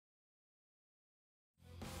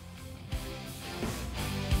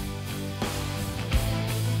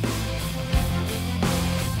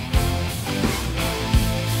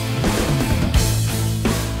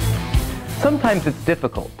Sometimes it's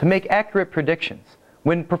difficult to make accurate predictions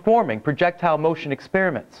when performing projectile motion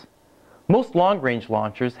experiments. Most long-range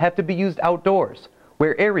launchers have to be used outdoors,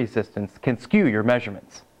 where air resistance can skew your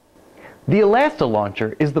measurements. The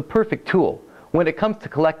Elasti-Launcher is the perfect tool when it comes to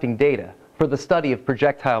collecting data for the study of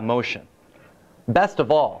projectile motion. Best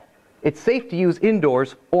of all, it's safe to use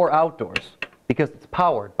indoors or outdoors because it's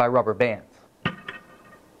powered by rubber bands.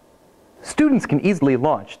 Students can easily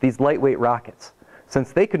launch these lightweight rockets.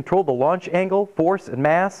 Since they control the launch angle, force, and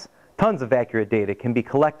mass, tons of accurate data can be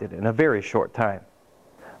collected in a very short time.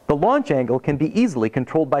 The launch angle can be easily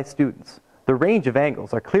controlled by students. The range of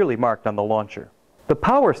angles are clearly marked on the launcher. The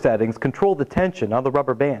power settings control the tension on the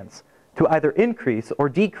rubber bands to either increase or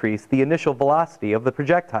decrease the initial velocity of the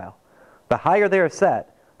projectile. The higher they are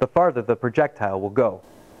set, the farther the projectile will go.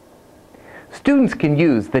 Students can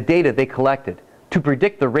use the data they collected to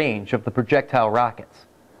predict the range of the projectile rockets.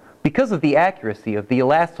 Because of the accuracy of the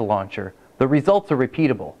Elasti-Launcher, the results are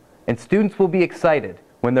repeatable, and students will be excited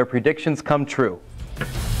when their predictions come true.